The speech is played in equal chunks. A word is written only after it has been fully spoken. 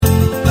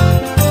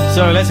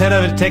So let's head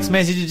over to text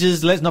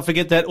messages. Let's not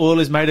forget that oil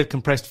is made of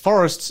compressed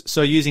forests,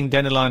 so using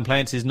dandelion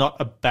plants is not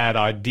a bad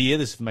idea.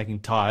 This is for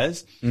making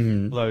tyres,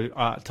 although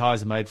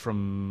tyres are made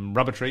from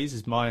rubber trees,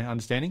 is my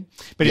understanding.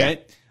 But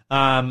anyway,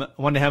 I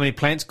wonder how many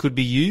plants could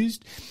be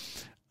used.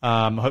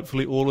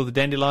 Hopefully all of the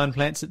dandelion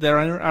plants that there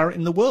are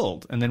in the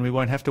world, and then we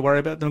won't have to worry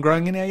about them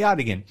growing in our yard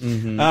again.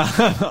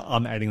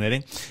 I'm adding that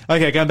in.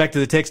 Okay, going back to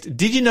the text.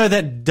 Did you know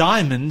that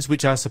diamonds,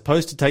 which are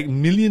supposed to take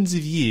millions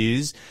of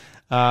years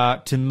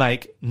to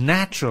make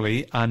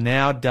naturally, are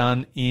now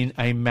done in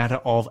a matter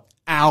of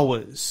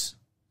hours?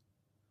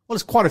 Well,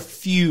 it's quite a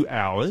few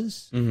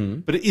hours,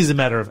 but it is a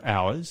matter of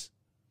hours.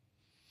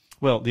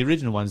 Well, the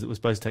original ones that were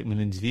supposed to take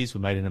millions of years were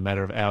made in a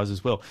matter of hours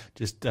as well.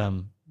 Just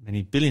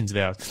many billions of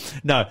hours.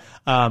 No,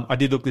 I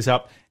did look this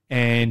up,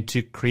 and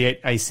to create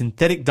a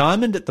synthetic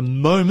diamond at the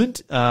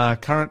moment,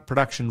 current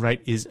production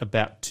rate is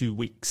about 2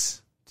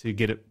 weeks to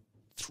get it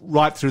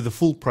right through the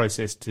full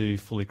process to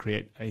fully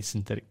create a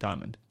synthetic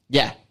diamond.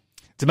 Yeah.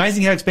 It's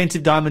amazing how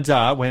expensive diamonds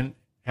are when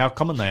how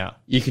common they are.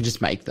 You can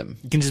just make them.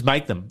 You can just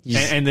make them.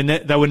 And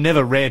they were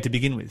never rare to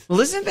begin with. Well,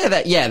 isn't there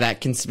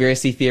that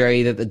conspiracy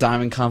theory that the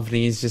diamond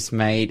company is just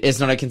made? It's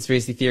not a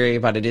conspiracy theory,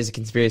 but it is a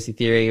conspiracy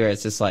theory where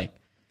it's just like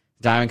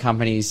diamond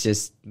companies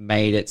just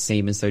made it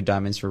seem as though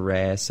diamonds were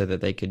rare so that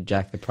they could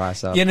jack the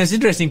price up. Yeah, and it's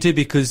interesting too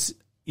because,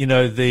 you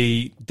know,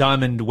 the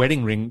diamond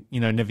wedding ring, you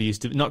know, never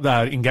used to, not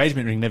the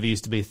engagement ring never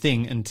used to be a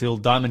thing until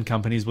diamond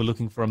companies were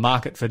looking for a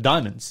market for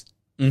diamonds.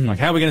 Like,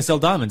 how are we going to sell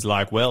diamonds?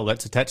 Like, well,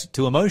 let's attach it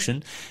to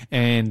emotion,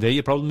 and there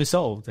your problem is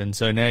solved. And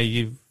so now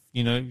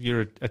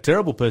you're a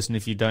terrible person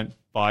if you don't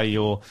buy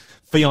your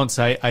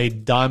fiance a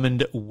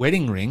diamond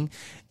wedding ring,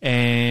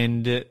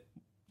 and you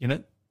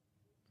know,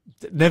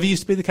 that never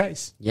used to be the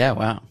case. Yeah,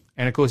 wow.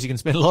 And of course, you can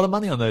spend a lot of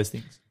money on those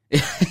things.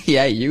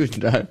 Yeah, you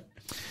would know.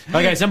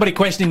 Okay, somebody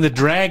questioning the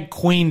Drag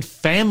Queen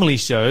Family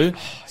Show,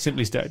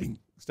 simply stating,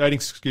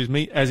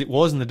 as it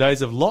was in the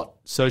days of Lot,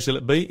 so shall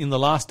it be in the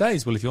last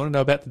days. Well, if you want to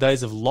know about the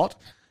days of Lot,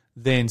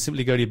 then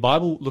simply go to your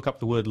Bible, look up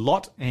the word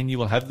Lot, and you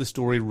will have the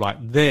story right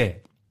there.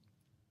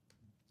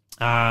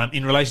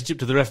 In relationship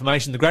to the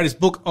Reformation, the greatest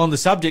book on the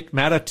subject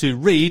matter to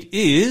read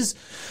is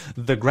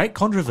The Great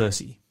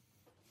Controversy.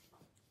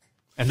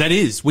 And that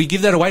is, we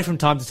give that away from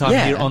time to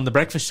time here on The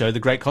Breakfast Show, The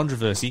Great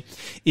Controversy.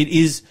 It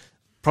is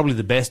probably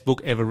the best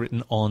book ever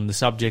written on the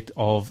subject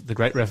of the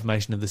Great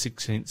Reformation of the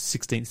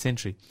 16th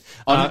century.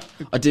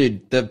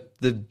 Dude,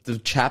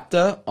 the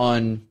chapter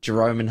on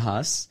Jerome and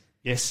Huss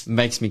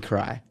makes me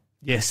cry.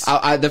 Yes.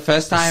 The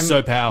first time,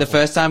 so powerful. The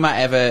first time I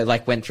ever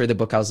went through the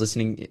book, I was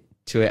listening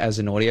to it as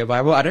an audio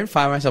Bible. I don't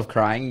find myself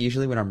crying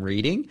usually when I'm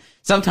reading.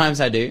 Sometimes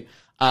I do.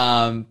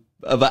 I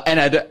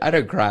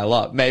don't cry a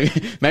lot. Maybe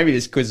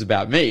this quiz is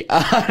about me.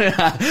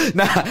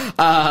 I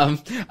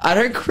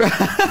don't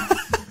cry.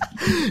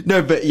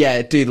 No, but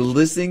yeah, dude,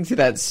 listening to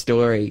that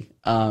story,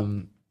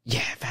 about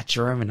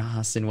Jerome and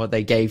Huss and what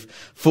they gave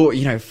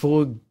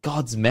for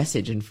God's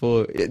message and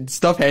for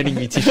stop handing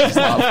me tissues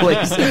now,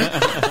 please.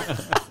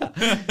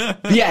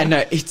 Yeah,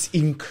 no, it's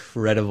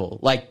incredible.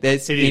 Like,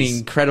 there's an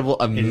incredible,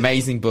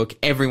 amazing book.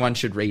 Everyone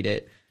should read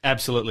it.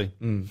 Absolutely.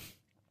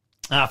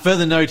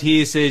 Further note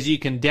here says you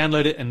can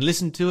download it and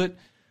listen to it.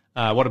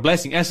 What a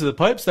blessing. As for the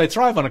popes, they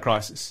thrive on a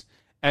crisis.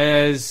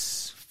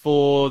 As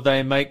for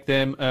they make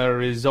them a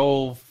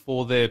resolve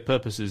for their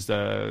purposes.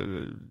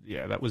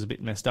 That was a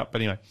bit messed up. But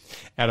anyway,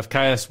 out of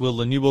chaos will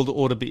the New World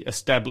Order be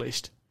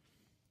established.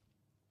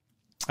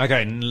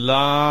 Okay,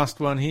 last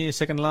one here,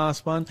 second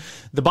last one.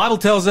 The Bible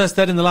tells us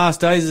that in the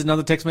last days, there's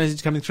another text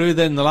message coming through,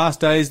 that in the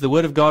last days the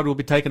word of God will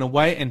be taken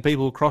away and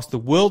people will cross the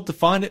world to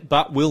find it,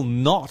 but will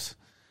not.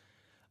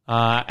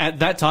 At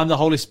that time, the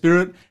Holy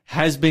Spirit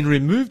has been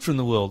removed from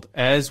the world.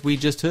 As we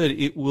just heard,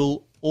 it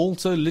will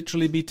also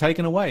literally be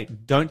taken away.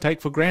 Don't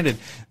take for granted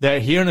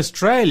that here in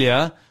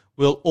Australia,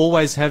 we'll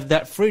always have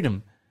that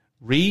freedom.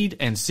 Read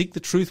and seek the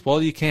truth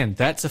while you can.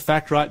 That's a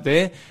fact right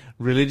there.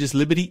 Religious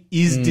liberty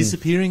is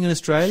disappearing in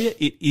Australia.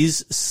 It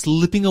is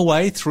slipping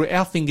away through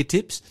our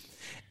fingertips.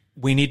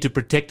 We need to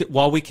protect it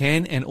while we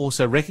can and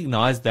also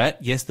recognize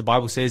that, yes, the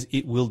Bible says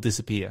it will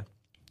disappear.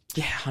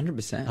 Yeah,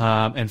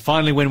 100%. And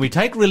finally, when we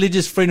take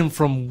religious freedom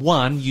from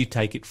one, you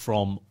take it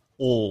from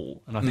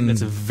all. And I think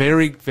that's a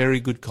very, very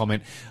good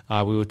comment.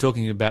 We were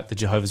talking about the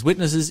Jehovah's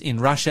Witnesses in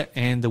Russia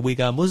and the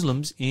Uyghur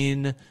Muslims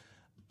in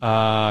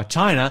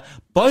China,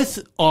 both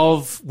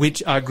of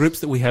which are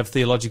groups that we have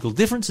theological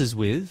differences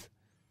with.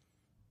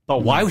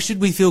 But why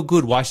should we feel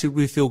good? Why should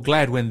we feel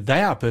glad when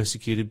they are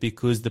persecuted?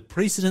 Because the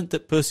precedent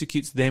that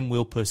persecutes them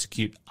will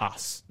persecute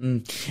us.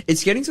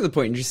 It's getting to the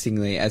point,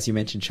 interestingly, as you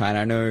mentioned China.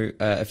 I know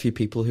a few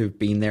people who've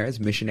been there as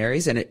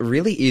missionaries, and it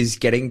really is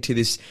getting to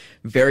this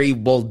very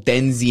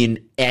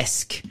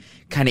Waldensian-esque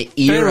kind of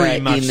era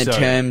in the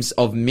terms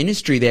of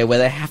ministry there, where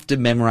they have to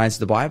memorize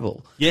the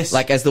Bible. Yes.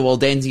 Like as the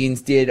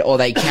Waldensians did, or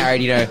they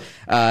carried,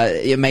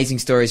 amazing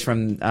stories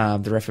from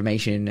the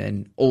Reformation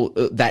and all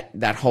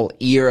that whole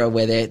era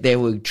where they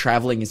were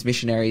traveling as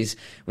missionaries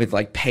with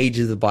like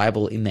pages of the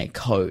Bible in their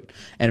coat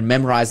and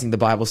memorizing the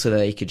Bible so that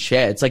they could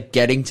share. It's like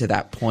getting to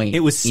that point. It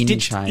was stitched in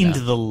China.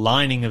 into the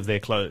lining of their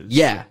clothes.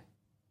 Yeah.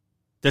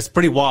 That's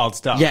pretty wild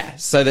stuff. Yeah,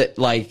 so that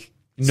like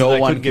no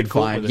one couldn't get could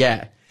caught find. with it.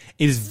 Yeah,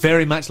 It is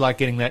very much like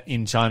getting that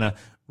in China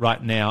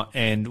right now,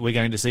 and we're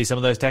going to see some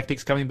of those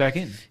tactics coming back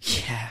in.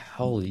 yeah.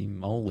 Holy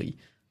moly,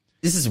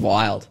 this is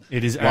wild.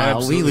 It is wild. We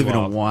absolutely live in a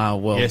wild.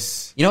 wild world.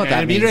 Yes. You know what and that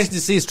it'd be means? interesting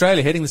to see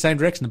Australia heading the same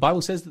direction. The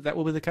Bible says that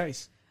will be the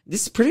case.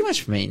 This pretty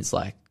much means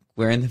like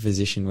we're in the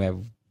position where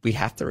we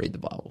have to read the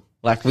Bible.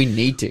 Like we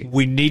need to.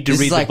 We need to This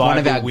read is like the one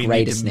of Bible. our We need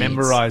greatest to needs.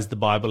 memorize the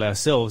Bible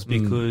ourselves,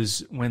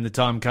 because when the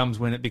time comes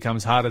when it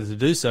becomes harder to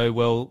do so,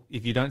 well,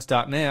 if you don't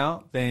start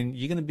now, then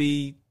you're going to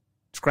be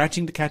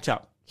scratching to catch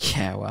up.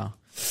 Yeah, well.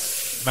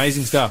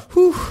 Amazing stuff.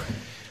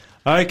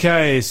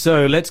 Okay,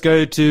 so let's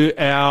go to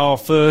our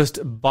first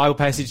Bible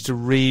passage to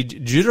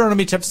read,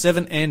 Deuteronomy chapter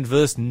 7 and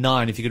verse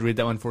 9. If you could read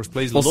that one for us,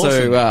 please.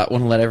 Also, Lawson.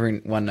 want to let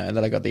everyone know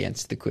that I got the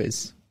answer to the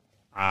quiz.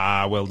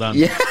 Well done.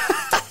 Yeah.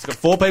 It's got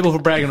 4 people for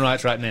bragging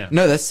rights right now.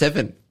 No, that's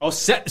 7. Oh,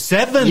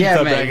 7 Yeah,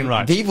 for man. bragging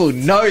rights. People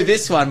know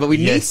this one, but we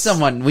need Yes.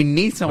 someone. We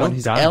need someone Well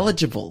who's done.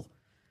 eligible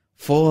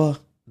for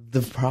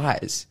the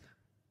prize.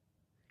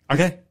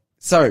 Okay.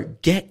 So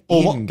get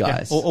in, What-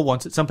 guys. yeah, or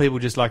wants it. Some people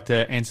just like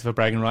to answer for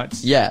bragging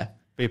rights. Yeah.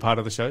 Be a part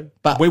of the show.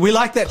 But we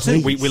like that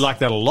too. We please. like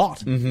that a lot.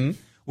 Mm-hmm.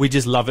 We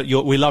just love it.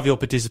 We love your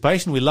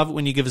participation. We love it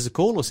when you give us a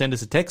call or send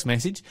us a text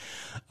message,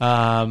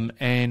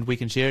 and we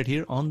can share it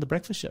here on The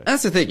Breakfast Show.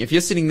 That's the thing. If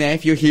you're sitting there,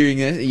 if you're hearing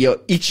it, you're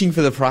itching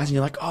for the prize and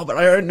you're like, oh, but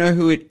I don't know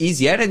who it is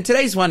yet. And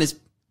today's one is,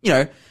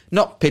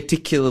 not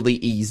particularly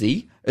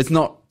easy. It's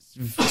not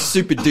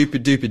super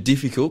duper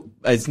difficult.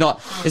 It's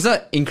not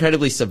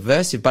incredibly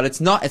subversive, but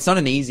it's not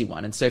an easy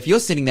one. And so if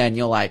you're sitting there and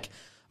you're like,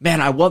 man,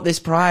 I want this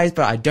prize,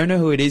 but I don't know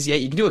who it is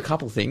yet, you can do a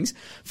couple things.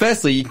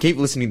 Firstly, you can keep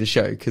listening to the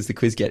show because the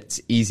quiz gets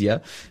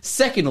easier.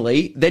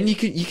 Secondly, then you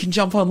can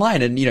jump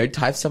online and,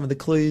 type some of the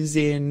clues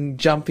in,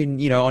 jump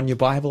in, on your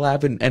Bible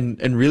app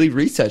and really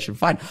research and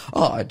find,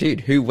 oh,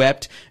 dude, who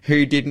wept,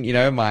 who didn't,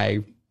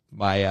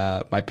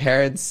 my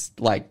parents,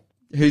 like,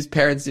 whose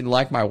parents didn't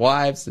like my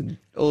wives and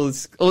all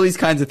these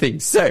kinds of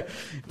things. So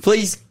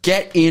please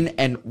get in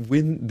and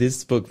win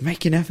this book.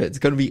 Make an effort. It's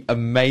going to be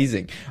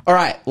amazing. All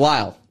right,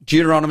 Lyle,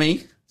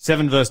 Deuteronomy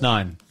 7 verse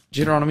 9.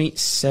 Deuteronomy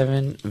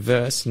 7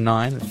 verse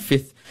 9, the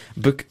 5th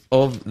book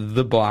of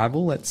the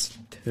Bible. Let's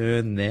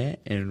turn there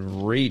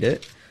and read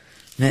it.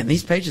 Man,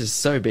 these pages are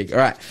so big. All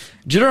right.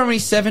 Deuteronomy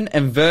 7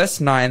 and verse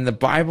 9, the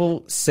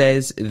Bible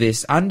says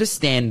this: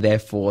 Understand,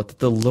 therefore, that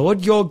the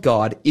Lord your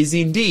God is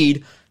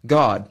indeed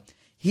God.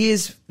 He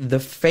is the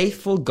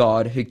faithful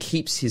God who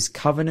keeps his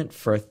covenant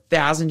for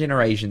 1,000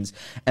 generations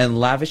and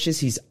lavishes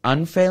his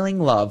unfailing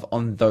love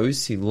on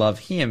those who love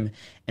him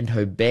and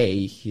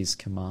obey his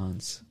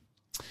commands.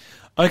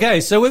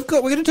 Okay, so we're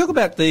going to talk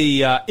about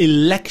the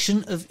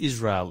election of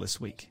Israel this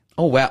week.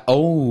 Oh, wow.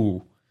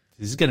 Oh,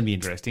 This is going to be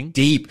interesting.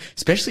 deep,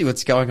 especially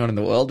what's going on in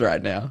the world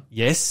right now.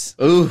 Yes.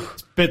 Ooh.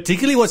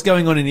 Particularly what's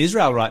going on in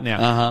Israel right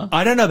now. Uh-huh.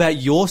 I don't know about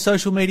your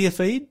social media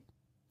feed,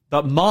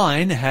 but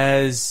mine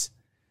has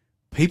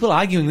people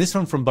arguing this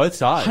one from both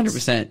sides.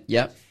 100%.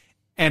 Yep.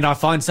 And I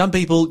find some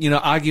people,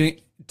 arguing.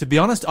 To be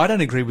honest, I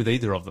don't agree with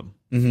either of them.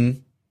 Mm-hmm.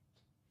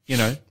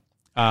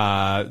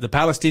 The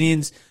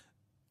Palestinians,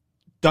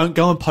 don't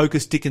go and poke a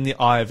stick in the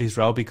eye of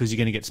Israel because you're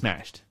going to get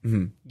smashed.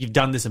 Mm-hmm. You've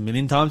done this a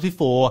million times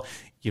before.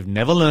 You've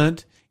never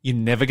learnt. You're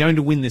never going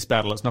to win this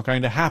battle. It's not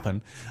going to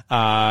happen.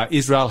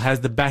 Israel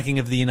has the backing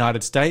of the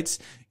United States.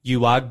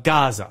 You are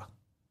Gaza.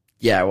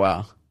 Yeah,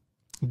 wow.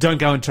 Don't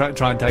go and try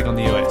and take on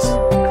the US.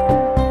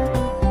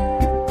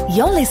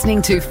 You're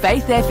listening to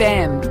Faith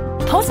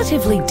FM,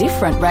 positively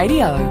different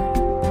radio.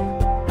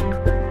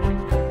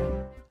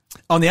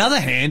 On the other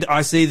hand,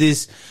 I see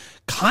this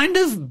kind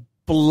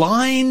of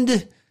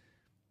blind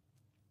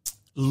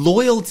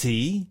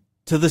loyalty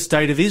to the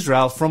state of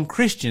Israel from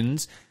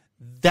Christians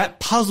that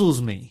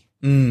puzzles me.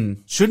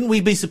 Shouldn't we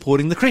be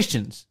supporting the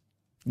Christians?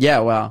 Yeah,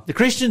 wow. The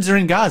Christians are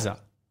in Gaza.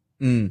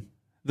 The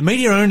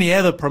media only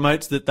ever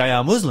promotes that they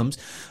are Muslims.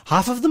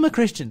 Half of them are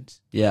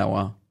Christians. Yeah,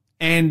 wow.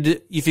 And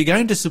if you're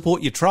going to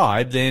support your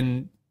tribe,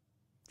 then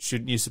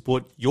shouldn't you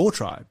support your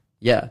tribe?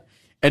 Yeah.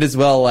 And as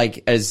well,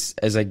 like, as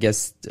I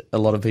guess a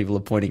lot of people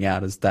are pointing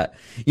out, is that,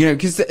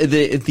 because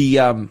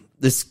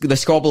the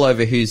squabble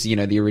over who's,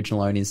 the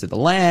original owners of the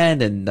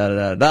land and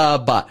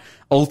but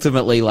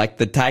ultimately, like,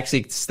 the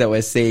tactics that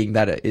we're seeing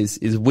that is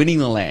winning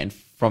the land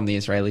from the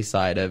Israeli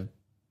side are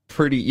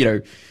pretty,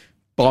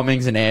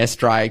 bombings and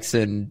airstrikes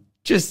and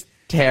just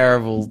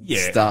terrible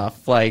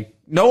stuff. Like,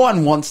 no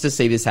one wants to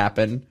see this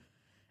happen.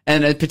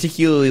 And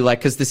particularly, like,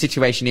 because the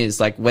situation is,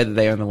 like, whether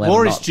they own the land or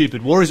War not. is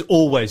stupid. War is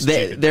always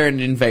stupid. They're an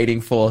invading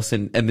force,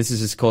 and this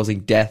is just causing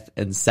death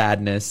and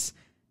sadness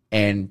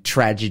and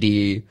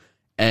tragedy.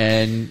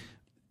 And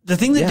the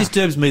thing that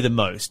disturbs me the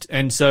most,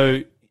 and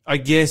so I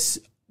guess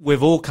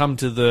we've all come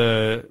to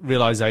the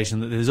realization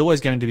that there's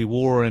always going to be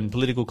war and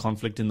political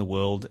conflict in the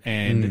world,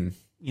 and,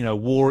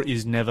 war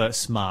is never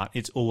smart.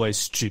 It's always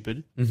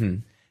stupid. Mm-hmm.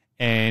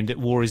 And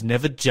war is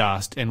never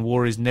just, and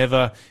war is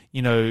never,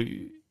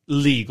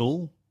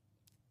 legal.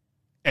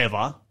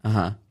 Ever.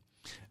 Uh-huh.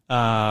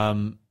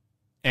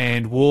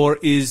 And war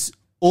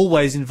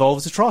always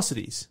involves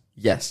atrocities.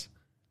 Yes.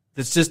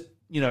 That's just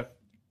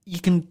you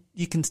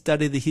can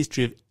study the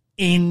history of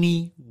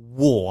any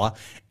war,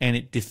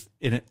 and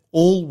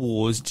all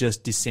wars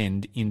just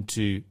descend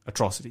into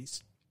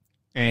atrocities,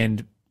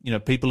 and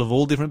people of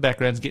all different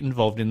backgrounds get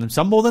involved in them.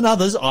 Some more than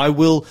others. I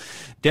will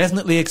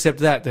definitely accept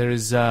that. There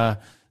is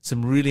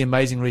some really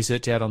amazing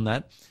research out on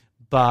that,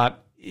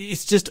 but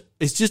it's just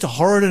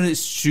horrid and it's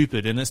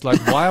stupid, and it's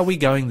like, why are we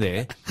going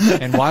there,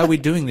 and why are we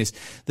doing this?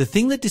 The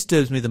thing that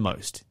disturbs me the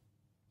most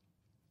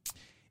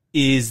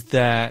is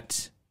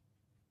that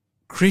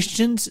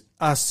Christians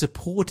are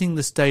supporting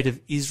the state of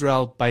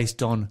Israel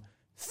based on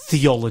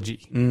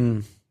theology.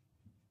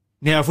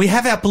 Now, if we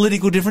have our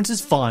political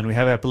differences, fine, we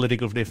have our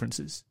political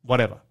differences,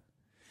 whatever.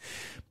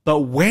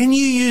 But when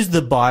you use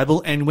the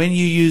Bible and when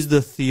you use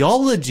the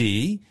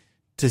theology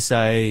to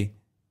say,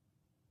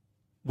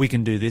 we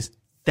can do this,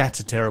 that's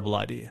a terrible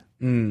idea.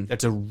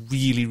 That's a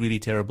really, really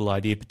terrible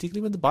idea,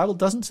 particularly when the Bible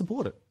doesn't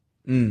support it.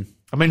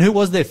 I mean, who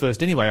was there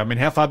first anyway? I mean,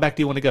 how far back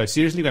do you want to go?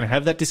 Seriously, we're going to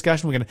have that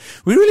discussion? We're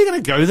really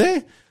going to go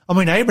there? I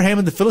mean, Abraham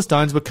and the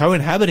Philistines were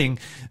co-inhabiting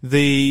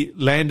the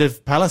land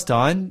of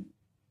Palestine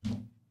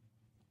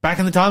back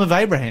in the time of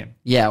Abraham.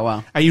 Yeah,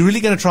 wow. Are you really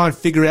going to try and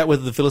figure out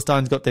whether the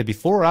Philistines got there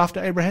before or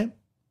after Abraham?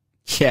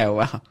 Yeah,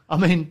 wow. I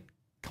mean,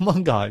 come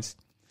on, guys.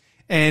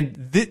 And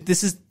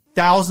this is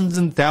thousands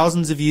and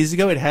thousands of years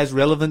ago. It has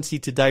relevancy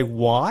today.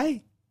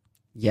 Why?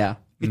 Yeah.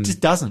 It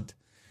just doesn't.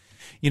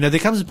 There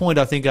comes a point,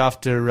 I think,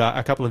 after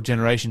a couple of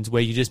generations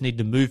where you just need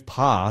to move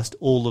past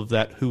all of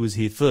that who was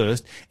here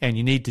first, and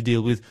you need to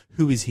deal with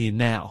who is here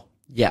now.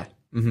 Yeah.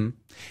 Mm-hmm.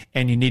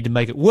 And you need to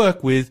make it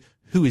work with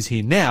who is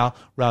here now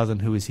rather than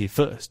who is here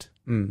first.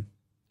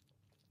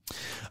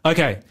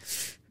 Okay.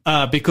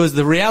 Because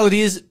the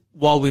reality is,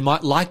 while we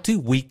might like to,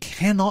 we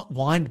cannot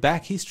wind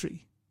back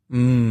history.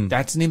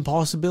 That's an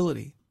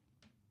impossibility.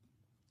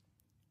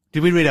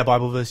 Did we read our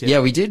Bible verse yet?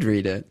 Yeah, we did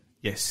read it.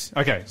 Yes.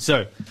 Okay.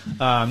 So,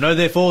 know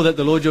therefore that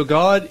the Lord your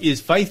God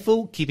is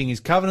faithful, keeping his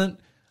covenant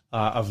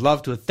of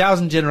love to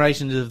 1,000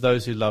 generations of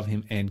those who love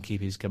him and keep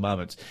his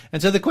commandments.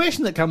 And so the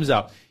question that comes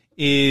up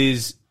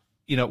is,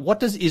 what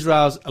does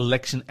Israel's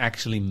election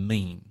actually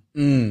mean?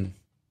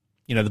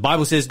 The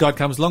Bible says God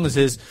comes along and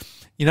says,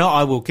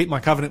 I will keep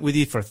my covenant with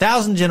you for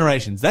 1,000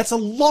 generations. That's a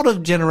lot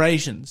of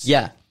generations.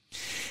 Yeah.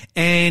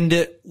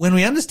 And when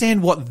we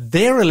understand what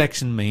their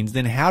election means,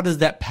 then how does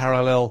that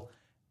parallel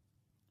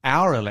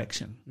our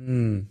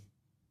election?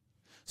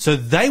 So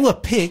they were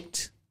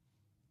picked.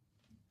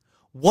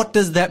 What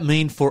does that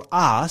mean for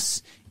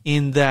us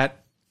in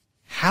that?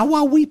 How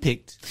are we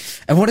picked?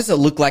 And what does it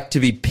look like to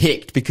be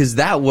picked? Because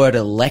that word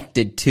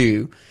elected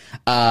too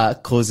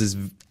causes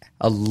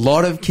a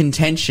lot of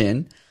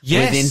contention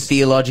within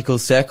theological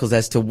circles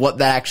as to what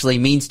that actually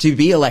means to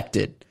be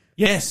elected.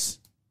 Yes.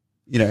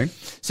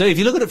 So if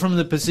you look at it from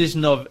the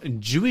position of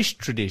Jewish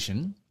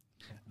tradition,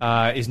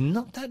 is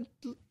not that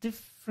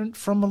different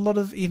from a lot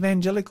of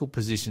evangelical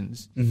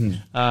positions,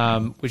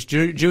 which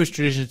Jewish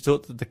tradition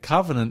taught that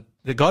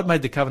God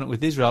made the covenant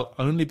with Israel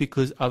only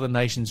because other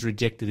nations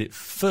rejected it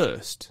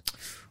first.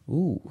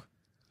 Ooh.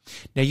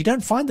 Now, you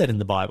don't find that in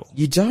the Bible.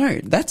 You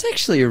don't. That's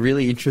actually a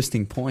really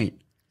interesting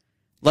point.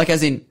 Like,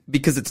 as in,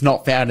 because it's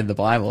not found in the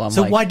Bible.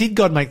 So why did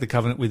God make the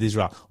covenant with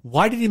Israel?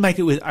 Why did he make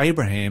it with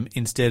Abraham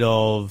instead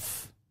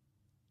of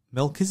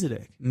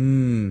Melchizedek?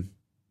 Why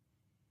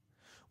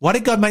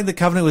did God make the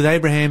covenant with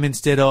Abraham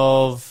instead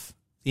of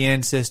the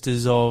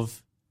ancestors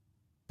of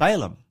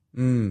Balaam?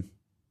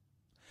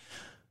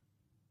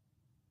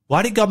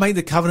 Why did God make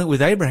the covenant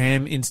with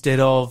Abraham instead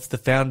of the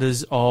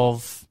founders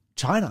of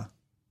China?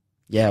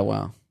 Yeah,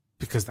 wow.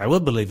 Because they were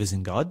believers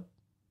in God.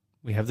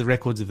 We have the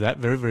records of that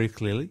very, very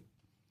clearly.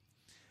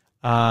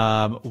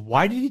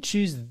 Why did he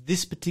choose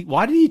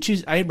why did he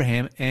choose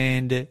Abraham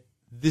and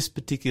this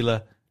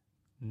particular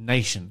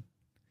nation?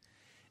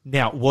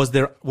 Now, were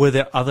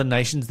there other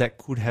nations that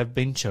could have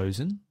been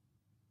chosen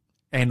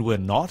and were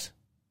not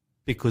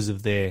because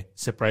of their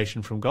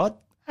separation from God?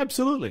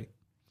 Absolutely.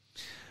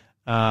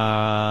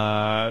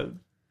 But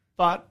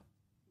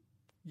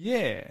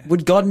yeah.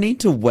 Would God need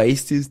to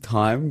waste his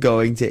time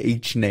going to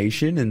each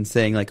nation and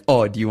saying like,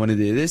 oh, do you want to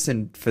do this?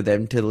 And for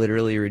them to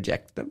literally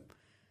reject them?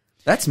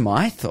 That's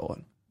my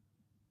thought.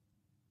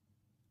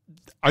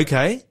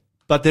 Okay.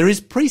 But there is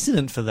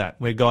precedent for that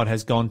where God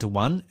has gone to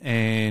one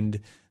and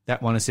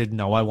that one has said,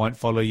 no, I won't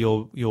follow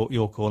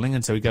your calling.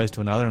 And so he goes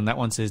to another and that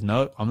one says,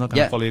 no, I'm not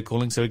going to follow your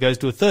calling. So he goes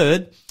to a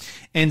third,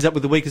 ends up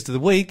with the weakest of the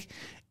weak.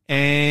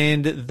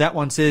 And that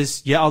one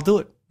says, yeah, I'll do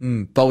it.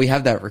 But we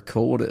have that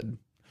recorded.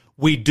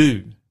 We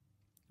do.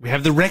 We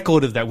have the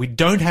record of that. We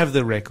don't have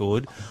the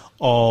record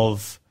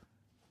of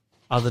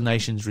other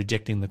nations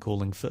rejecting the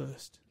calling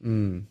first.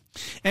 And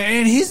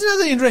here's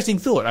another interesting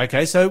thought.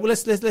 Okay, so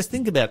let's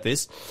think about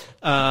this.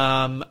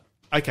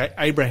 Okay,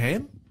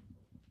 Abraham.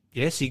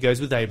 Yes, he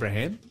goes with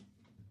Abraham.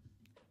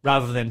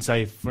 Rather than,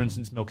 say, for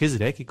instance,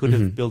 Melchizedek, he could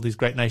have built his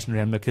great nation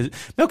around Melchizedek.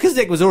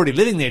 Melchizedek was already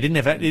living there. It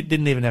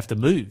didn't even have to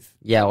move.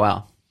 Yeah,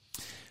 wow.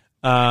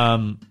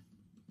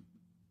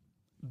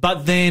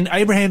 But then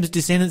Abraham's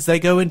descendants, they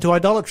go into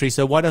idolatry.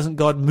 So why doesn't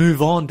God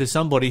move on to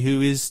somebody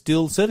who is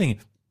still serving him?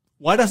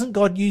 Why doesn't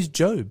God use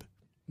Job?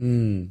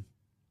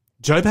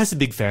 Job has a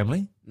big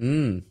family.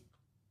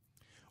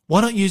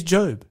 Why not use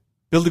Job?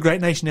 Build a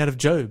great nation out of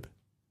Job.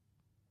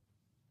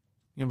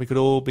 We could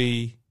all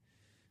be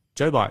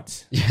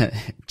Jobites. Yeah,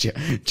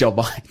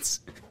 Jobites.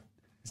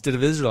 Instead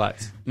of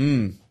Israelites.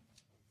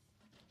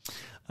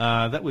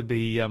 That would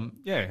be,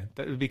 that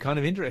would be kind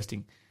of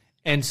interesting.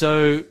 And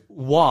so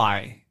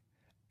why?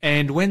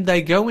 And when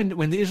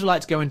the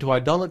Israelites go into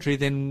idolatry,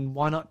 then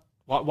why not?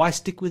 Why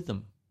stick with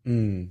them?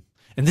 And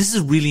this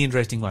is a really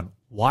interesting one.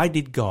 Why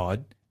did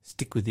God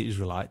stick with the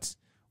Israelites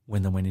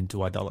when they went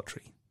into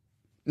idolatry?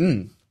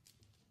 Because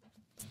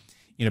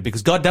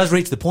God does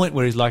reach the point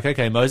where he's like,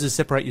 okay, Moses,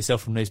 separate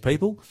yourself from these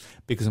people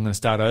because I'm going to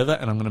start over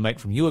and I'm going to make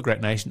from you a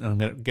great nation and I'm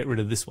going to get rid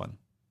of this one.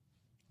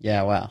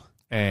 Yeah, wow.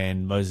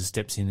 And Moses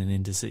steps in and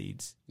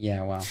intercedes.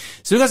 Yeah, wow.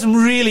 So we've got some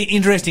really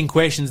interesting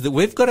questions that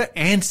we've got to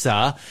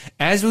answer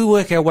as we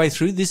work our way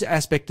through this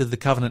aspect of the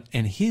covenant.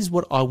 And here's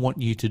what I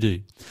want you to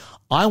do.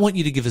 I want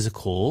you to give us a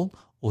call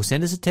or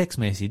send us a text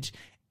message,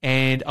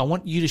 and I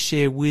want you to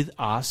share with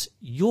us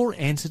your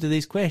answer to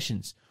these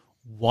questions.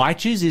 Why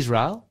choose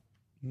Israel?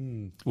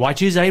 Why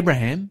choose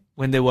Abraham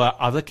when there were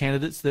other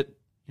candidates that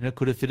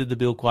could have fitted the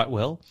bill quite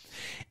well?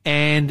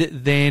 And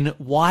then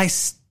why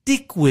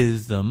stick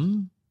with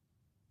them?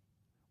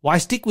 Why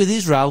stick with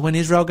Israel when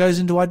Israel goes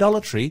into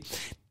idolatry?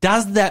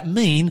 Does that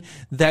mean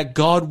that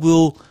God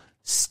will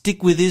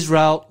stick with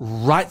Israel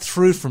right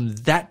through from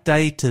that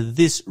day to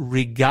this,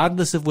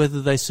 regardless of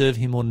whether they serve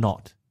him or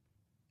not?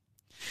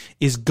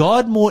 Is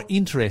God more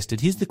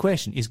interested? Here's the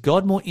question. Is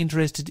God more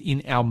interested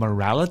in our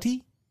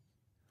morality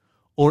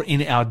or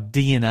in our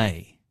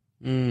DNA?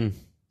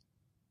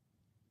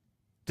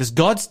 Does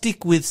God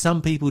stick with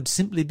some people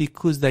simply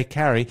because they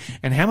carry?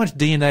 And how much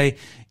DNA,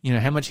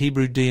 how much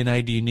Hebrew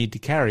DNA do you need to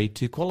carry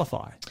to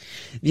qualify?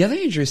 The other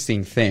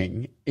interesting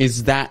thing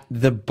is that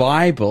the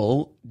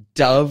Bible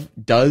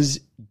does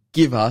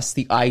give us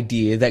the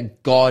idea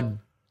that God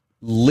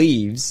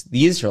leaves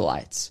the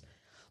Israelites.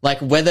 Like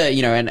whether,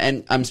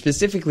 and I'm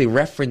specifically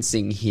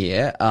referencing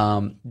here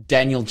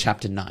Daniel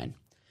chapter 9.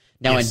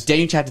 Now, in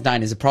Daniel chapter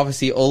 9 is a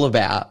prophecy all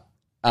about,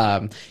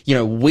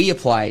 we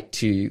apply it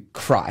to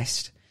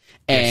Christ.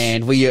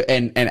 And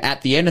and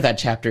at the end of that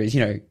chapter is,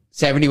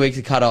 70 weeks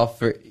are cut off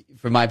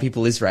for my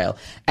people Israel.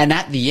 And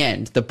at the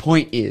end, the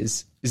point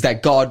is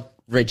that God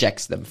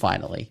rejects them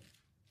finally.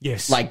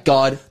 Yes. Like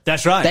God.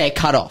 That's right. They're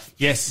cut off.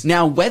 Yes.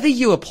 Now, whether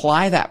you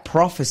apply that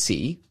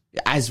prophecy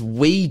as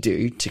we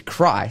do to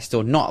Christ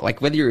or not,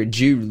 like whether you're a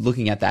Jew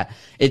looking at that,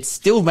 it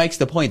still makes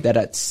the point that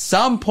at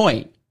some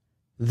point,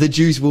 the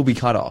Jews will be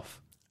cut off.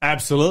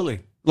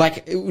 Absolutely.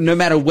 Like, no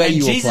matter where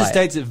you apply it. Jesus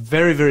states it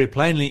very, very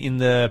plainly in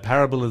the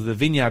parable of the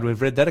vineyard.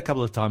 We've read that a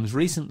couple of times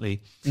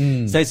recently.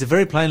 States it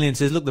very plainly and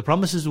says, look, the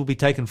promises will be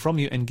taken from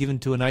you and given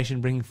to a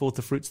nation bringing forth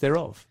the fruits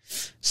thereof.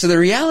 So the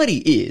reality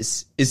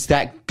is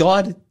that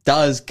God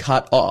does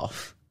cut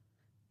off.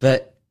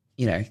 But,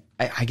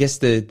 I guess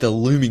the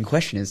looming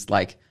question is,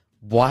 like,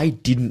 why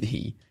didn't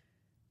he?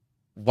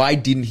 Why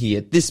didn't he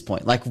at this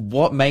point? Like,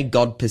 what made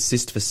God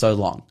persist for so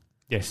long?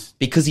 Yes.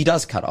 Because he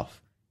does cut off.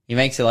 He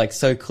makes it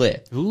so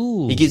clear.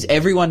 Ooh. He gives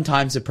everyone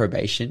times of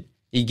probation.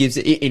 He gives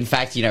it, in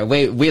fact,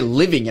 we're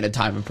living in a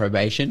time of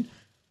probation.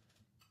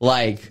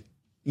 But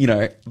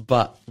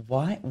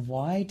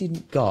why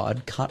didn't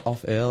God cut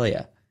off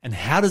earlier? And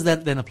how does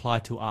that then apply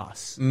to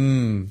us?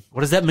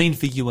 What does that mean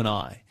for you and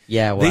I?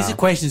 Yeah, wow. These are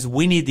questions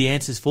we need the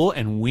answers for,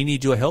 and we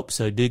need your help.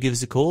 So do give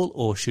us a call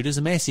or shoot us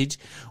a message.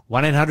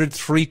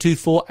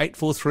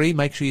 1-800-324-843.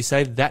 Make sure you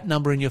save that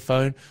number in your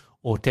phone,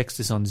 or text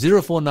us on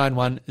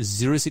 0491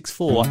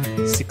 064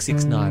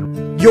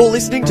 669. You're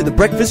listening to the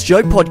Breakfast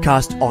Show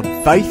podcast on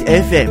Faith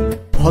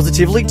FM.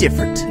 Positively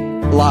different.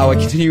 We're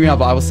continuing our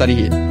Bible study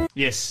here.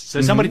 Yes.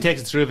 So somebody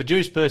texted through, if a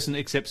Jewish person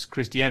accepts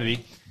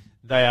Christianity,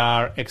 they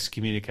are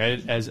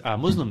excommunicated, as are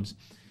Muslims.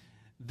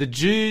 The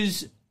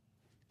Jews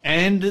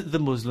and the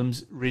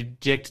Muslims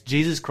reject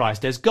Jesus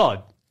Christ as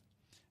God.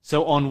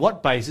 So on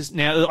what basis?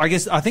 Now, I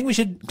think we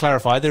should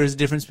clarify there is a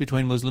difference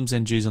between Muslims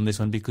and Jews on this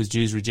one, because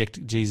Jews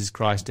reject Jesus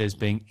Christ as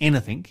being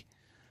anything,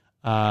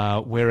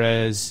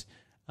 whereas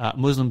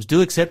Muslims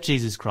do accept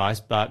Jesus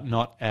Christ, but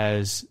not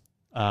as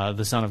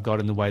the Son of God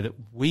in the way that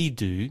we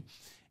do,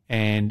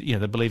 and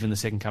they believe in the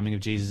second coming of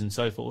Jesus and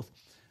so forth.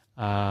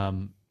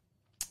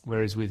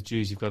 Whereas with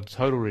Jews, you've got a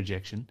total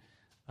rejection,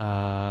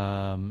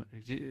 and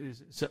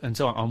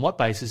so on. On what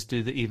basis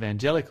do the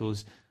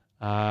evangelicals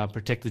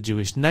protect the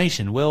Jewish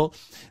nation? Well,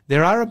 they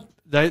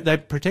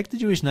protect the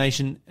Jewish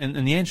nation,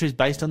 and the answer is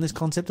based on this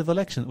concept of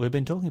election that we've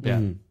been talking about.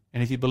 And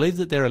if you believe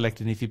that they're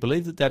elected, and if you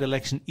believe that that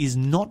election is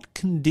not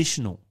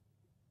conditional,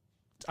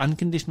 it's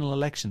unconditional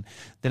election,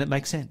 then it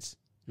makes sense.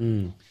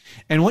 And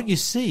what you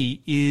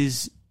see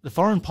is the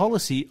foreign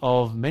policy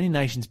of many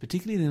nations,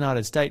 particularly the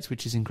United States,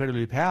 which is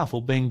incredibly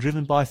powerful, being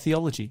driven by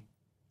theology.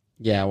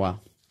 Yeah, wow.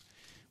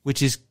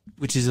 Which is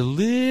a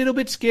little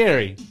bit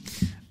scary.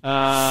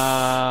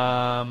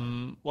 What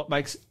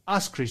makes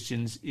us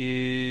Christians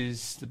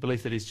is the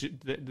belief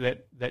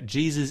that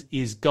Jesus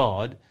is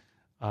God,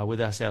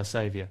 with us our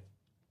Saviour.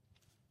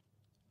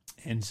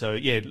 And so,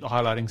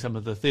 highlighting some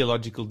of the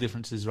theological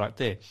differences right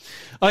there.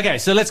 Okay,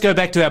 so let's go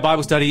back to our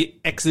Bible study,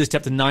 Exodus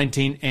chapter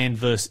 19 and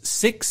verse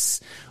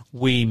 6.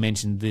 We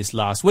mentioned this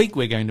last week.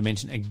 We're going to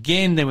mention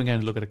again. Then we're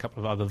going to look at a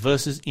couple of other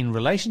verses in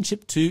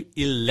relationship to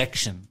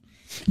election.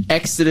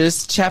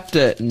 Exodus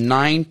chapter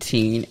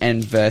 19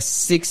 and verse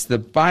 6, the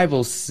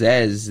Bible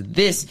says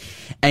this,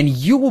 "And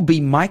you will be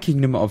my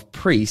kingdom of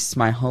priests,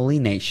 my holy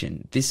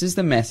nation. This is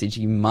the message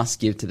you must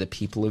give to the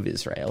people of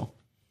Israel."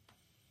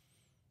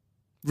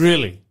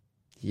 Really?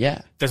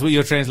 Yeah. That's what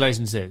your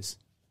translation says.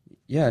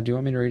 Yeah, do you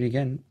want me to read it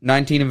again?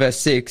 19 and verse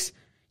 6,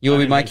 "You will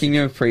be my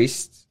kingdom of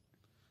priests.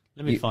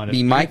 Let me find it.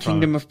 Be my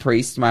kingdom of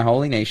priests, my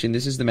holy nation.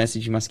 This is the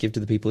message you must give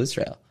to the people of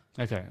Israel."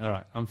 Okay, all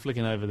right. I'm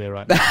flicking over there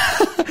right now.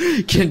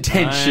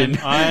 Contention.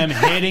 I am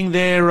heading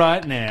there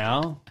right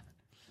now.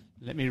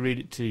 Let me read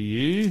it to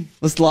you.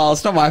 It's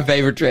not my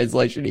favorite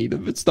translation either,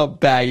 but stop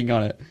bagging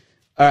on it.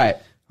 All right.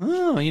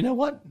 Oh, you know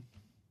what?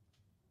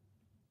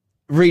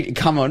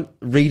 Come on,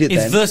 read it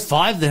It's then. verse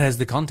 5 that has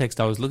the context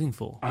I was looking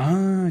for.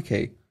 Ah,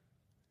 okay.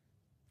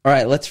 All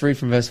right, let's read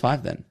from verse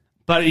 5 then.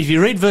 But if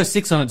you read verse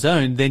 6 on its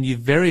own, then you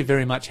very,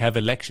 very much have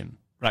election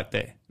right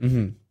there.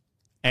 Mm-hmm.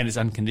 And it's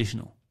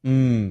unconditional.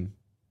 Mm.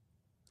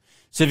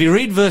 So if you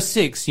read verse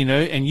 6,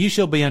 "And you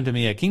shall be unto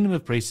me a kingdom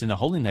of priests and a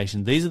holy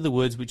nation. These are the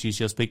words which you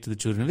shall speak to the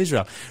children of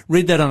Israel."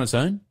 Read that on its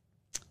own.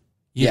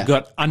 You've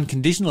got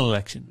unconditional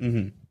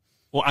election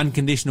or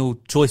unconditional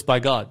choice by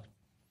God.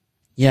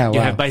 Yeah, wow. You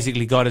have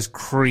basically God has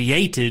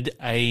created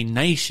a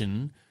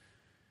nation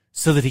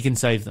so that he can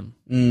save them.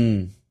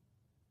 Mm.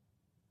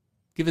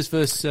 Give us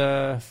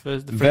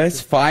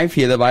Verse 5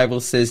 here, the Bible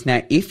says,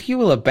 "Now if you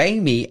will obey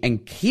me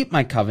and keep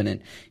my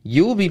covenant,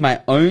 you will be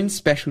my own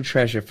special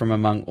treasure from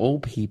among all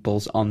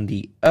peoples on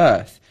the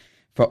earth.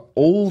 For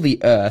all the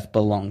earth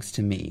belongs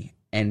to me,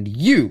 and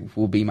you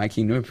will be my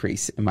kingdom of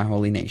priests and my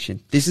holy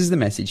nation. This is the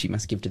message you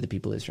must give to the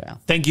people of Israel."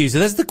 Thank you. So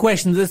that's the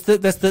question. That's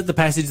the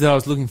passage that I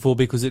was looking for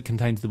because it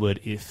contains the word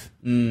if.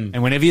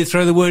 And whenever you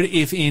throw the word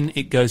if in,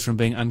 it goes from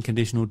being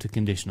unconditional to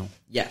conditional.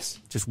 Yes.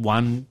 Just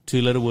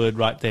 1-2 letter word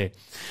right there.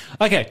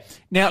 Okay.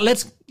 Now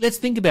let's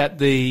think about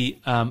the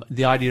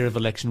idea of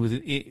election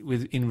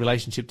in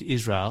relationship to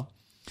Israel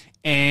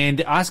and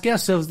ask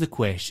ourselves the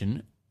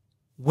question,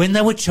 when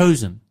they were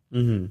chosen,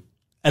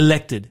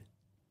 elected,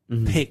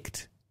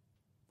 picked,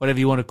 whatever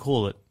you want to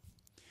call it,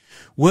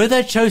 were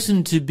they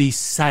chosen to be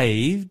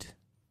saved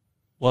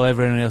while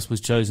everyone else was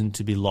chosen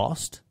to be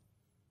lost?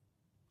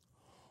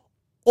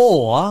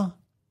 Or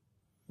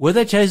were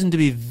they chosen to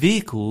be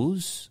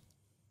vehicles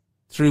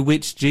through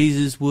which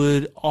Jesus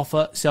would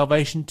offer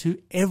salvation to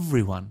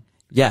everyone?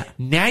 Yeah.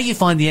 Now you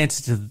find the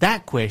answer to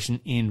that question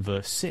in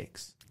verse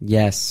 6.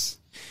 Yes.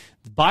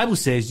 The Bible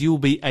says you will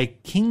be a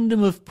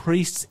kingdom of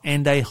priests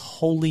and a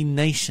holy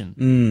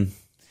nation.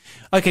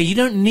 Okay, you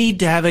don't need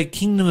to have a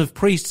kingdom of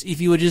priests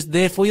if you were just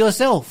there for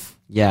yourself.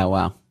 Yeah,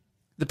 wow.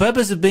 The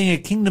purpose of being a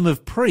kingdom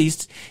of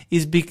priests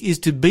is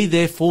to be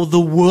there for the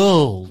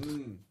world.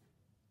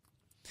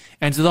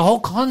 And so the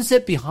whole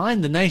concept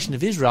behind the nation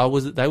of Israel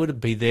was that they were to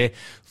be there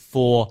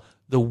for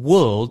the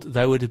world.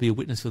 They were to be a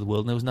witness for the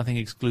world. And there was nothing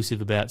exclusive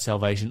about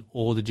salvation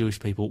or the Jewish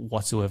people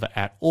whatsoever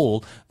at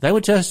all. They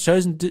were just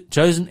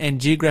chosen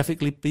and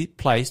geographically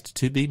placed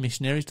to be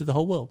missionaries to the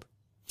whole world.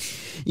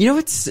 You know,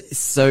 it's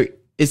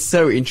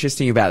so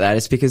interesting about that.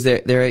 It's because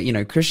there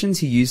are, Christians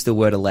who use the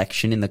word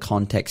election in the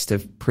context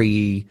of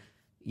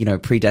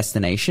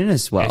predestination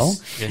as well.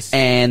 Yes.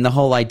 And the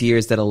whole idea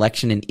is that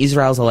election and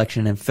Israel's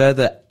election and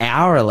further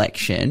our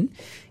election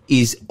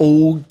is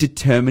all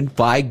determined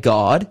by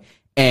God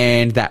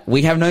and that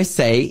we have no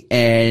say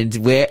and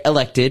we're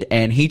elected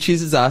and he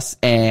chooses us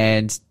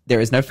and there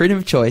is no freedom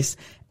of choice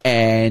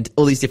and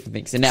all these different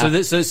things. And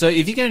now, so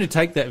if you're going to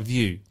take that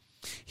view,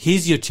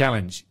 here's your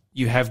challenge.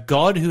 You have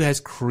God who has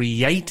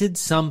created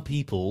some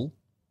people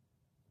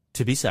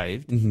to be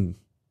saved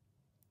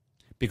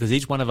because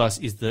each one of us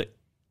is the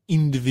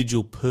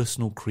individual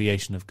personal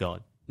creation of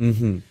God.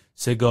 Mm-hmm.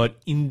 So God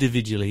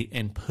individually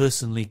and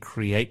personally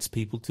creates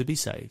people to be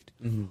saved.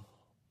 Mm-hmm.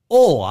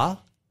 Or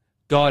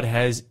God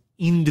has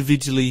and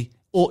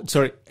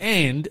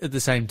at the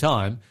same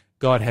time,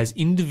 God has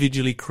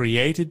individually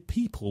created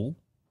people,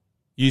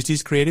 used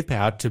his creative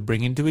power to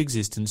bring into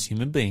existence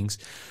human beings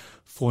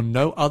for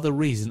no other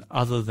reason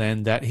other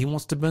than that he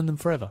wants to burn them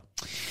forever.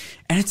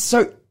 And it's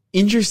so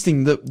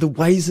interesting the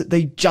ways that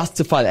they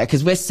justify that,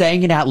 because we're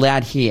saying it out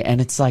loud here and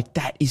it's like,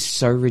 that is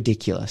so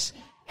ridiculous.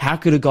 How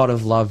could a God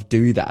of love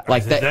do that?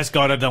 Like that's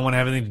God I don't want to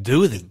have anything to do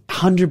with him.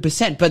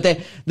 100%. But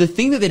the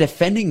thing that they're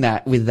defending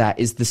that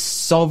is the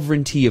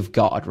sovereignty of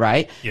God,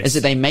 right? Yes. Is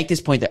that they make this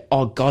point that,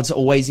 God's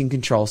always in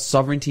control,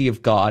 sovereignty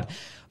of God.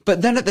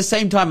 But then at the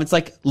same time, it's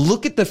like,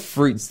 look at the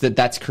fruits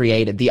that's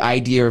created, the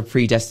idea of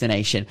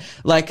predestination.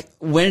 Like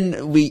one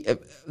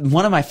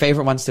of my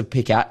favorite ones to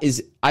pick out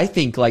is, I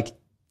think, like,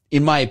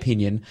 in my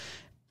opinion,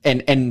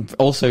 and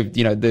also,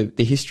 the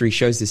history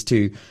shows this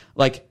too,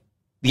 like,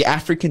 the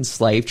African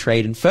slave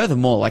trade, and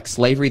furthermore, like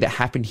slavery that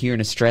happened here in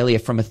Australia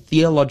from a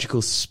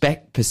theological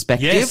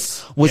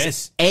perspective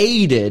was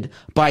aided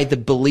by the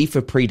belief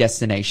of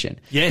predestination.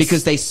 Yes.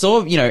 Because they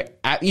saw, you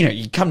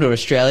come to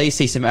Australia, you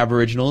see some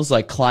Aboriginals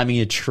like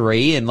climbing a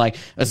tree and like,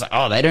 it's like,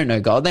 oh, they don't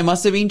know God. They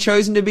must have been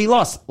chosen to be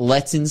lost.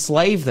 Let's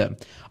enslave them.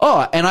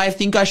 Oh, and I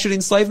think I should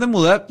enslave them?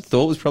 Well, that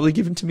thought was probably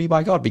given to me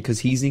by God because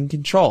he's in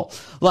control.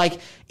 Like,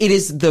 it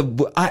is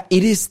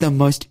the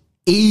most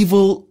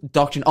evil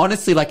doctrine.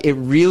 Honestly, like it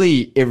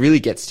really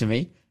gets to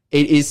me.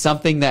 It is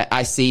something that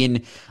I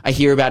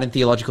hear about in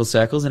theological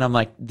circles, and I'm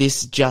like,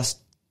 this just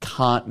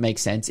can't make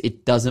sense.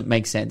 It doesn't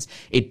make sense.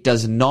 It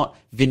does not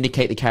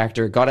vindicate the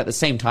character of God. At the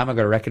same time, I've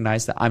got to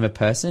recognize that I'm a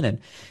person,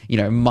 and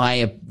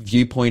my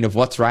viewpoint of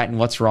what's right and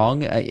what's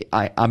wrong,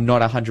 I'm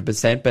not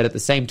 100%, but at the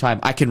same time,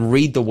 I can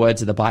read the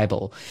words of the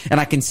Bible, and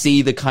I can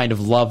see the kind of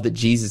love that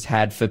Jesus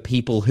had for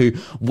people who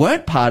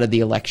weren't part of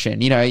the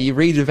election. You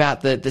read about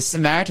the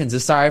Samaritans, the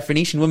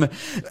Syrophoenician woman.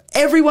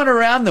 Everyone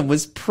around them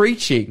was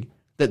preaching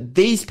that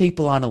these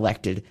people aren't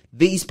elected.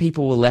 These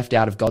people were left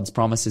out of God's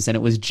promises. And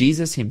it was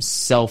Jesus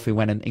himself who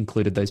went and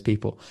included those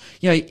people.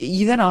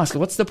 You then ask,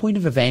 what's the point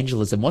of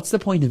evangelism? What's the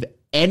point of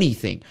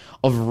anything,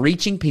 of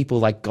reaching people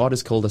like God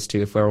has called us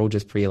to if we're all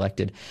just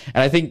pre-elected?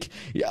 And I think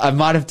I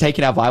might have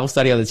taken our Bible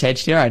study on the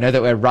tangent here. I know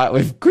that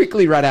we've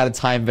quickly run out of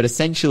time, but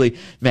essentially,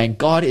 man,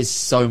 God is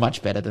so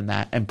much better than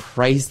that, and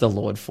praise the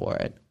Lord for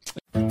it.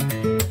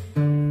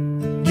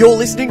 You're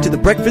listening to the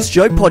Breakfast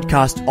Show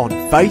podcast on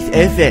Faith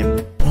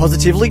FM.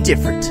 Positively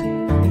different.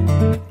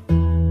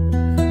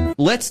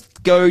 Let's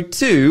go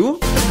to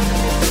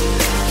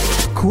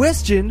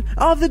Question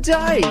of the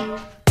day.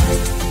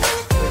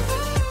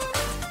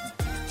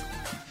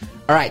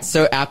 All right,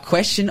 so our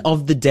question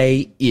of the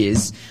day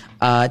is,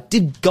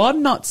 did God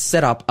not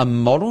set up a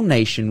model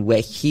nation where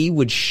he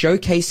would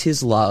showcase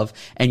his love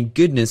and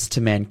goodness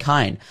to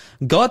mankind?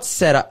 God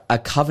set up a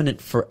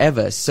covenant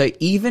forever, so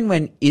even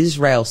when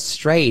Israel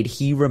strayed,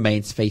 he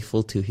remains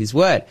faithful to his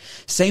word.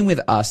 Same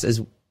with us,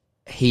 as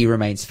he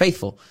remains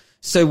faithful.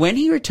 So when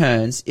he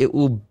returns, it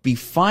will be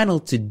final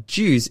to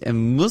Jews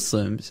and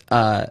Muslims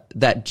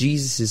that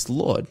Jesus is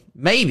Lord.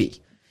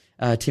 Maybe.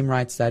 Tim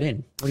writes that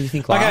in. What do you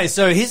think, Lyle? Okay,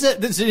 so this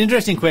is an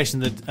interesting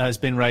question that has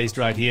been raised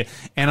right here.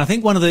 And I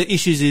think one of the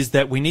issues is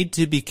that we need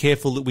to be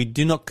careful that we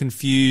do not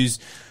confuse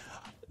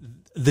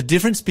the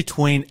difference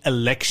between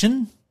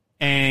election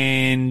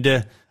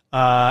and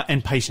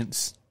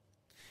patience.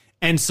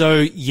 And so,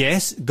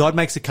 yes, God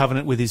makes a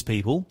covenant with his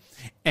people,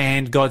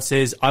 and God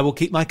says, I will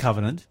keep my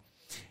covenant.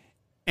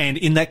 And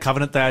in that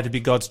covenant, they are to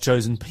be God's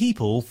chosen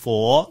people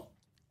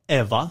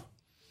forever.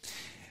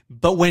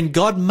 But when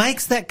God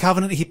makes that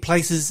covenant, he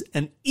places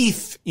an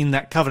if in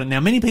that covenant. Now,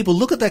 many people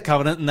look at that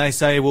covenant and they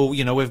say, well,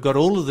 we've got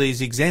all of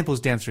these examples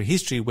down through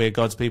history where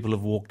God's people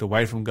have walked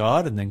away from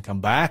God and then come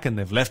back, and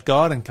they've left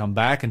God and come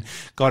back, and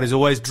God is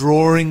always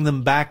drawing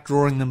them back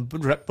again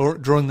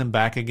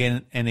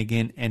and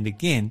again and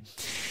again.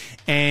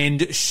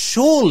 And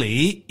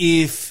surely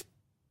if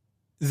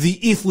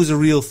the if was a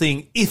real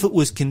thing, if it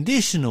was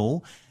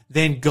conditional,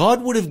 then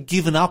God would have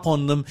given up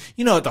on them,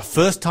 at the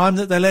first time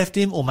that they left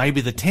him, or maybe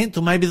the 10th,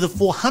 or maybe the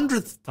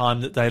 400th time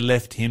that they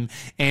left him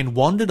and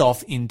wandered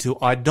off into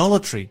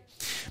idolatry.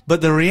 But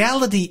the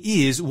reality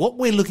is, what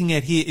we're looking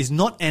at here is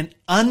not an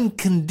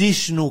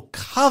unconditional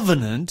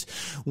covenant.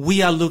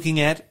 We are looking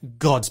at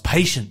God's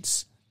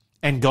patience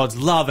and God's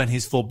love and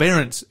his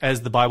forbearance,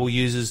 as the Bible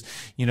uses,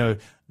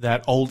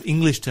 that old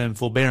English term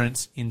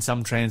forbearance in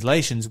some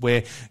translations,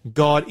 where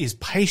God is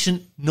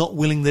patient, not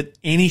willing that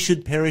any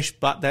should perish,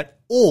 but that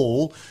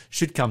all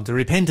should come to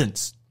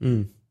repentance.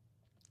 And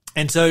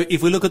so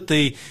if we look at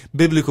the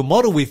biblical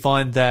model, we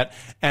find that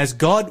as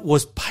God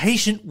was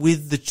patient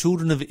with the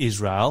children of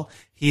Israel,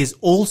 he is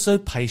also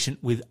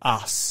patient with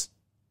us.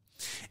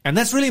 And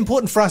that's really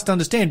important for us to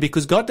understand,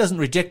 because God doesn't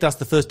reject us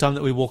the first time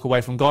that we walk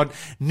away from God.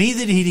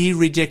 Neither did he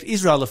reject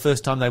Israel the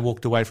first time they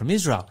walked away from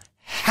Israel.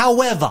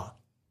 However,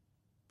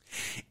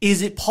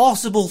 is it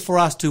possible for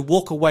us to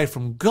walk away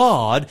from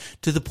God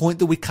to the point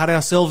that we cut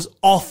ourselves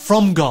off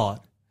from God?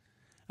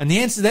 And the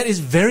answer to that is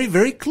very,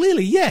 very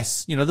clearly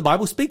yes. The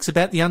Bible speaks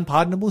about the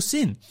unpardonable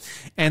sin.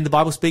 And the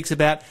Bible speaks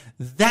about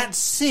that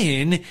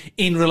sin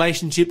in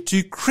relationship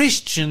to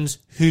Christians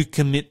who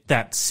commit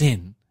that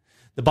sin.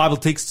 The Bible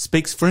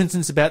speaks, for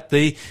instance, about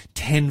the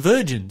 10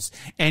 virgins.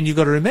 And you've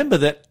got to remember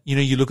that,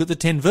 you look at the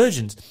 10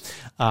 virgins.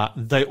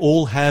 They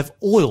all have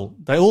oil.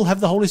 They all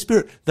have the Holy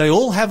Spirit. They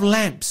all have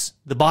lamps,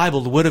 the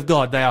Bible, the Word of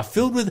God. They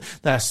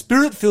are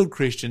Spirit-filled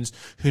Christians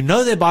who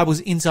know their Bibles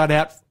inside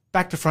out,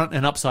 back to front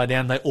and upside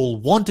down. They all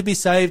want to be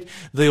saved.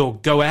 They all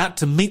go out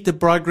to meet the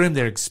bridegroom.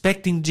 They're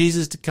expecting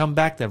Jesus to come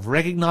back. They've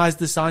recognized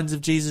the signs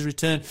of Jesus'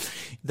 return.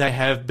 They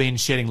have been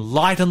shedding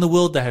light on the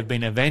world. They have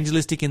been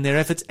evangelistic in their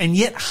efforts, and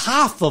yet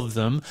half of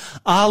them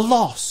are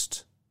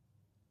lost.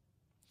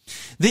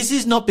 This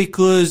is not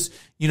because,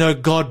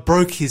 God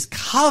broke his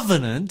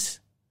covenant.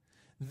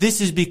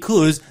 This is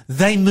because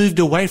they moved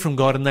away from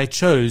God and they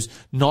chose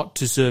not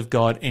to serve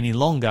God any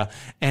longer.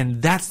 And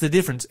that's the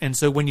difference. And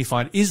so when you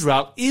find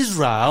Israel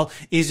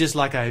is just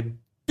like a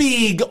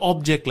big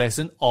object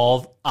lesson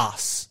of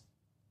us.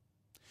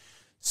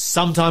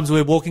 Sometimes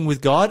we're walking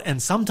with God,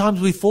 and sometimes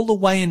we fall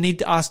away and need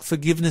to ask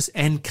forgiveness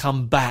and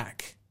come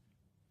back.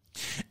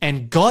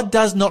 And God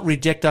does not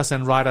reject us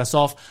and write us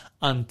off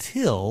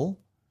until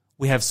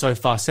we have so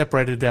far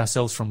separated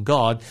ourselves from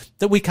God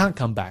that we can't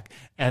come back,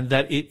 and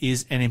that it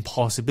is an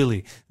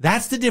impossibility.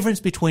 That's the difference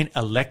between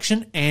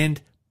election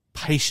and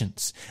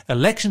patience.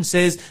 Election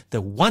says that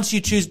once you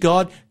choose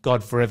God,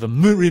 God forever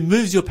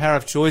removes your power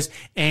of choice,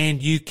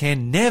 and you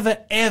can never,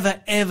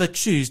 ever, ever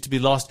choose to be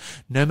lost.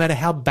 No matter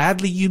how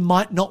badly you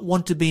might not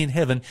want to be in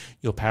heaven,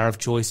 your power of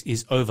choice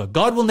is over.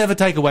 God will never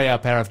take away our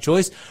power of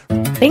choice.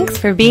 Thanks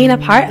for being a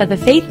part of the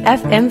Faith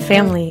FM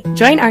family.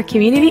 Join our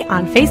community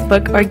on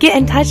Facebook or get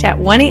in touch at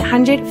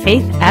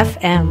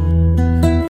 1-800-FAITH-FM.